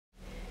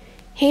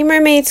Hey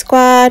Mermaid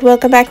Squad,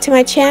 welcome back to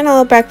my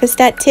channel,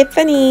 Breakfast at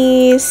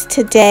Tiffany's.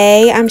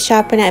 Today I'm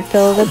shopping at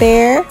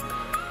Build-A-Bear.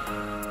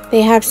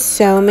 They have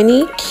so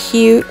many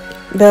cute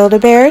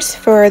Build-A-Bears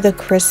for the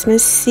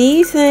Christmas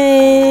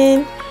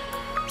season.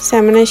 So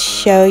I'm going to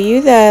show you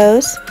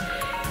those.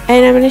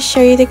 And I'm going to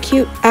show you the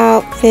cute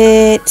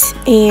outfits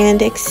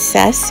and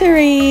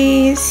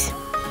accessories.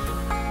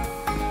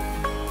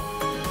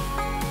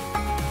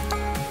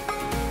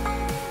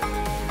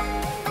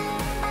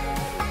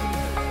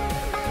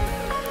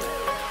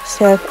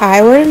 So if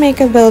I were to make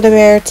a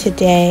Build-A-Bear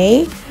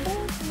today,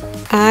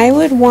 I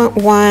would want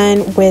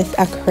one with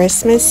a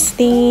Christmas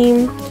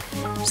theme.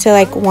 So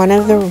like one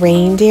of the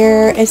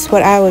reindeer is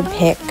what I would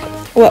pick.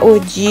 What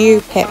would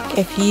you pick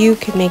if you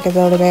could make a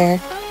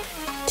Build-A-Bear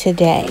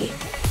today?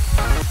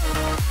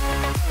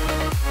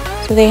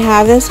 So they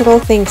have this little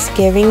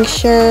Thanksgiving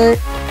shirt.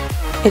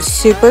 It's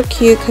super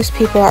cute because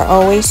people are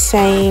always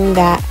saying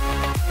that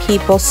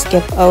people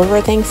skip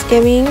over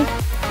Thanksgiving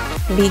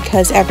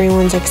because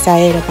everyone's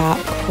excited about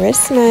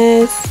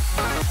Christmas.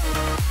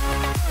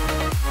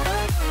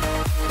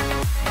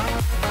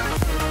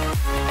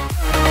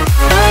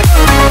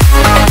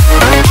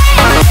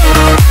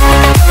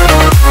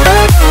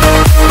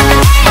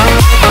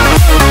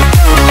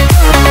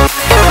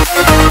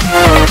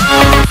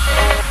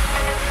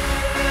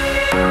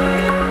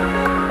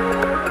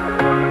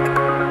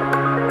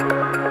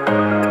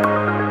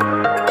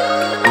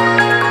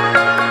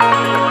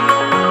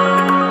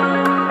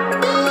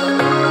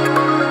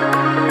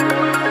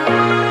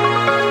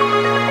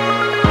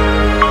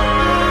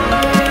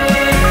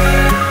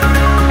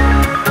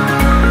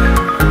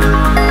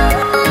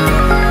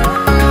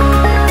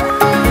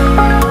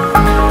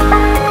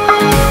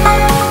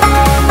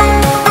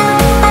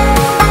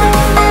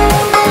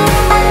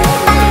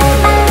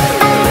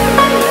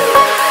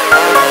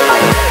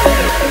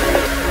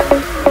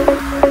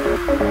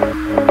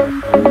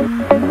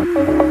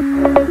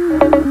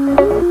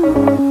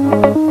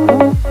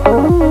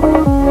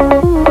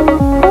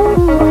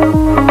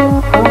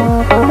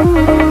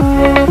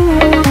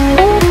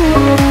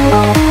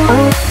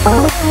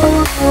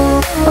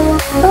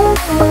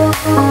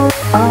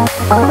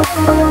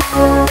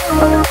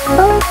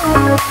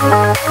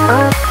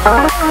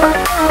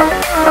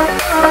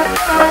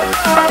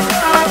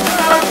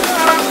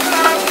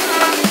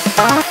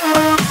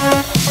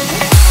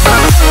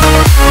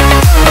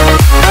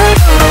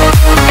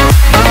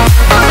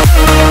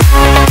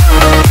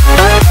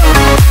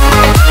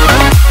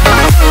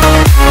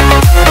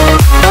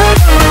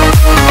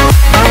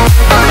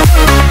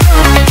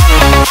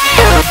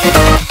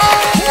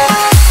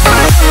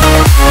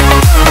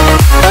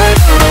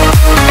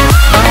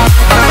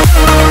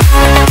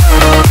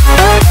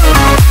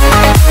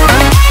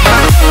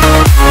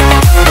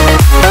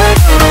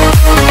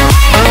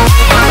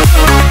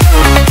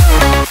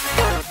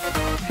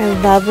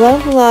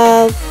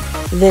 Love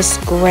this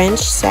Grinch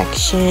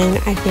section.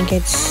 I think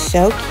it's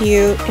so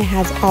cute. It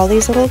has all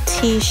these little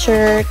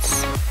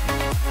t-shirts.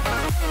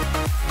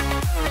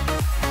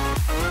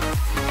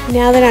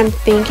 Now that I'm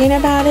thinking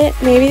about it,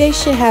 maybe they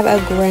should have a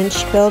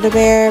Grinch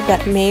Build-A-Bear,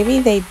 but maybe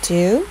they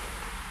do,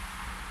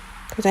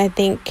 because I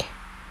think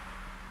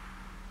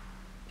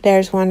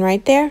there's one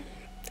right there.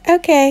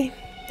 Okay,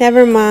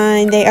 never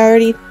mind. They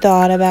already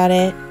thought about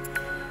it.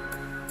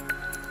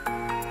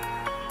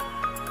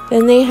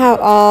 Then they have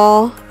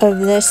all of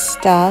this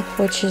stuff,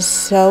 which is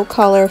so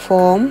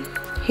colorful.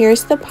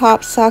 Here's the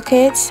pop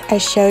sockets I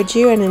showed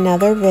you in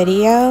another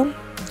video.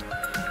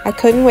 I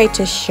couldn't wait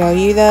to show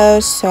you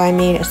those, so I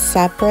made a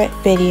separate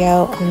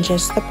video on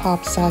just the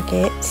pop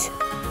sockets.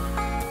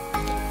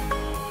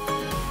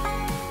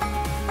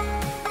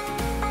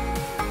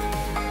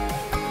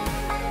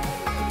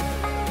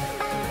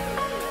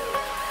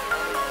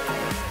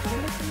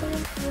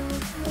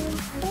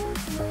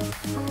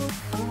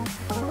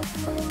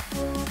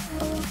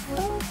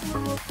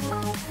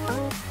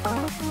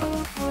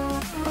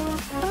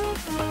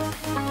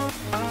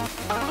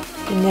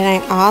 And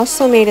then I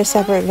also made a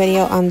separate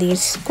video on these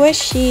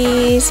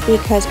squishies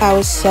because I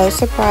was so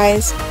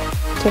surprised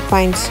to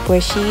find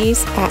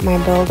squishies at my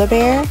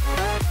Build-A-Bear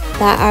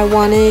that I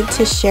wanted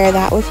to share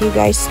that with you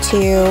guys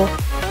too.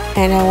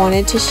 And I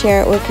wanted to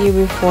share it with you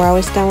before I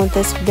was done with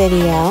this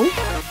video.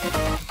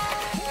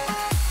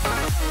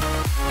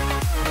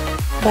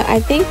 But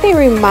I think they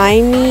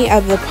remind me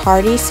of the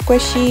party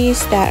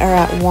squishies that are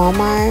at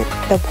Walmart,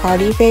 the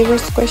party favor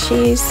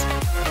squishies.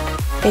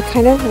 They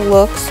kind of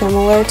look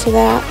similar to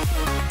that,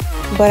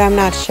 but I'm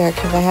not sure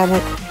because I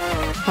haven't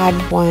had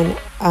one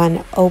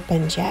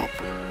unopened yet.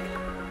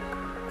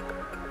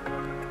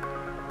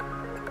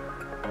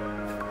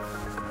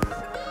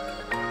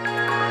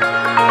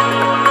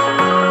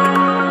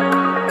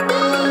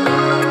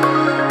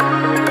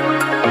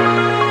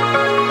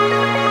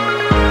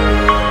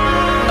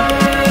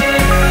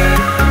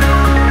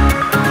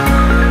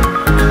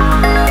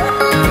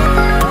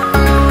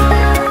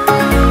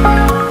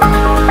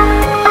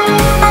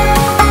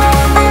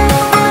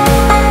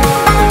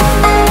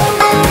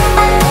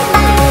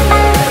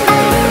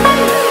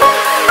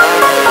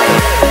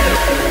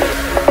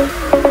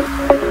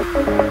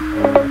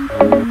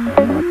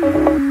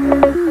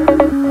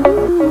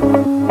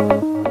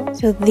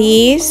 So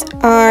these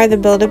are the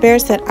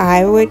Build-A-Bears that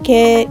I would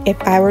get if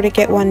I were to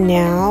get one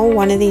now.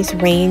 One of these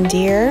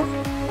reindeer.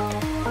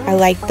 I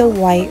like the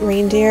white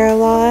reindeer a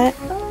lot.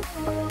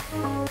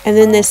 And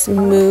then this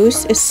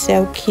moose is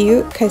so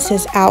cute because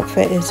his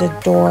outfit is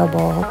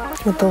adorable.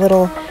 With the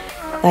little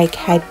like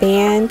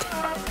headband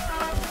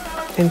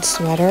and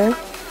sweater.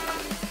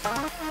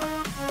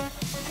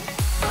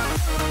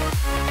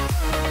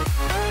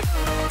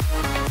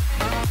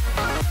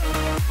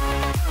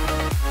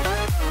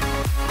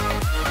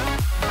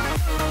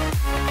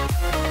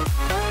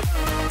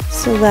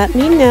 So let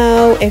me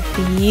know if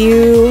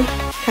you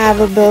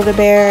have a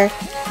Build-A-Bear,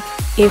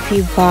 if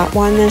you bought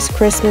one this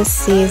Christmas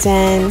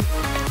season,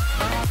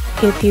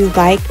 if you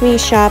like me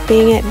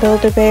shopping at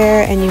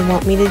Build-A-Bear and you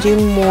want me to do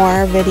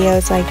more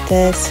videos like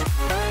this.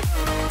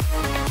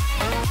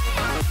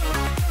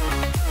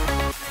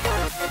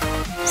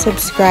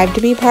 Subscribe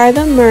to be part of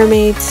the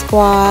Mermaid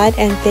Squad,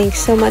 and thanks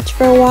so much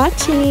for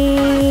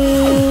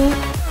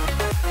watching.